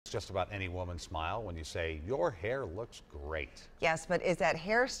just about any woman's smile when you say, your hair looks great. Yes, but is that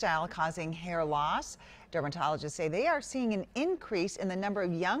hairstyle causing hair loss? Dermatologists say they are seeing an increase in the number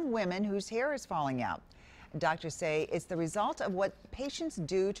of young women whose hair is falling out. Doctors say it's the result of what patients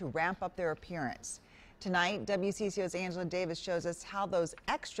do to ramp up their appearance. Tonight, WCCO's Angela Davis shows us how those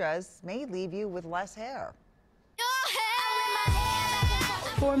extras may leave you with less hair.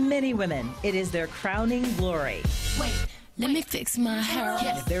 For many women, it is their crowning glory. Wait, let me fix my hair.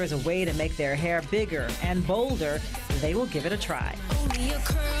 And if there is a way to make their hair bigger and bolder, they will give it a try. Only a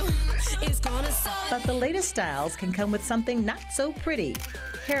curl is gonna solve. But the latest styles can come with something not so pretty: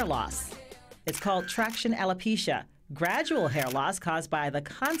 hair loss. It's called traction alopecia, gradual hair loss caused by the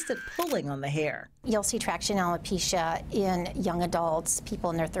constant pulling on the hair. You'll see traction alopecia in young adults,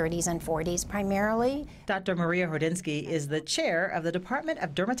 people in their 30s and 40s primarily. Dr. Maria Hordinsky is the chair of the Department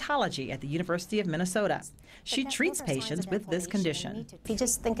of Dermatology at the University of Minnesota. She treats patients with this condition. If you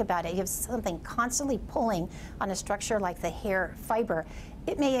just think about it, you have something constantly pulling on a structure like the hair fiber.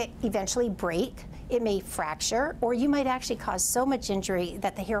 It may eventually break, it may fracture, or you might actually cause so much injury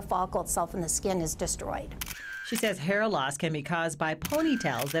that the hair follicle itself in the skin is destroyed. She says hair loss can be caused by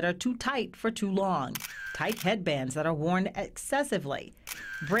ponytails that are too tight for too long, tight headbands that are worn excessively,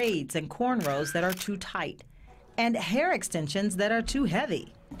 braids and cornrows that are too tight, and hair extensions that are too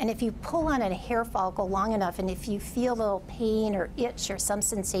heavy. And if you pull on a hair follicle long enough, and if you feel a little pain or itch or some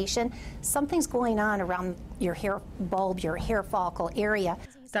sensation, something's going on around your hair bulb, your hair follicle area.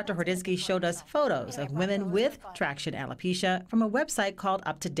 Dr. Hordinsky showed us photos of women with traction alopecia from a website called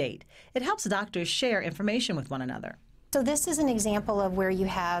Up to Date. It helps doctors share information with one another. So this is an example of where you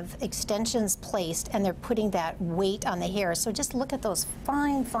have extensions placed and they're putting that weight on the hair. So just look at those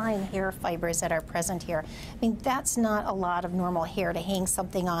fine, fine hair fibers that are present here. I mean, that's not a lot of normal hair to hang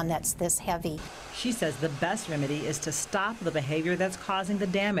something on that's this heavy. She says the best remedy is to stop the behavior that's causing the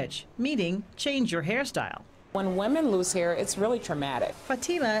damage, meaning change your hairstyle. When women lose hair, it's really traumatic.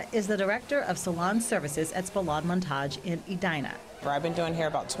 Fatima is the director of salon services at Salon Montage in Edina. I've been doing hair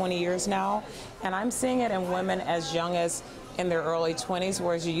about 20 years now, and I'm seeing it in women as young as in their early 20s,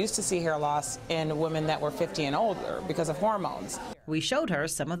 whereas you used to see hair loss in women that were 50 and older because of hormones. We showed her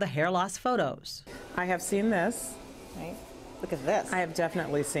some of the hair loss photos. I have seen this. Right? Look at this. I have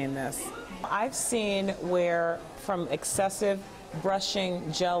definitely seen this. I've seen where from excessive brushing,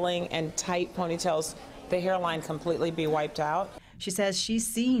 gelling, and tight ponytails, the hairline completely be wiped out. She says she's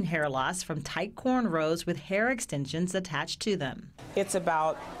seen hair loss from tight cornrows with hair extensions attached to them. It's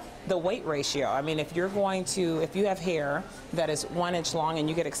about the weight ratio. I mean, if you have hair that is 1 inch long and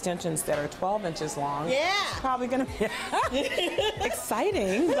you get extensions that are 12 inches long, it's probably going to be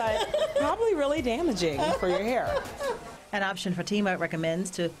exciting, but probably really damaging for your hair. An option Fatima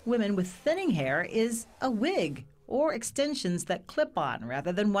recommends to women with thinning hair is a wig or extensions that clip on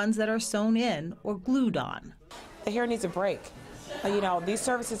rather than ones that are sewn in or glued on. The hair needs a break. You know, these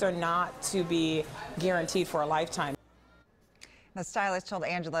services are not to be guaranteed for a lifetime. The stylist told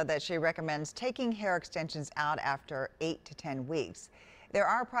Angela that she recommends taking hair extensions out after 8 to 10 weeks. There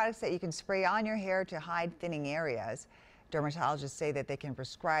are products that you can spray on your hair to hide thinning areas. Dermatologists say that they can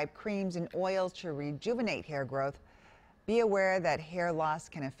prescribe creams and oils to rejuvenate hair growth. Be aware that hair loss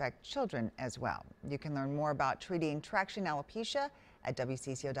can affect children as well. You can learn more about treating traction alopecia at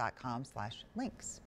WCCO.com/links.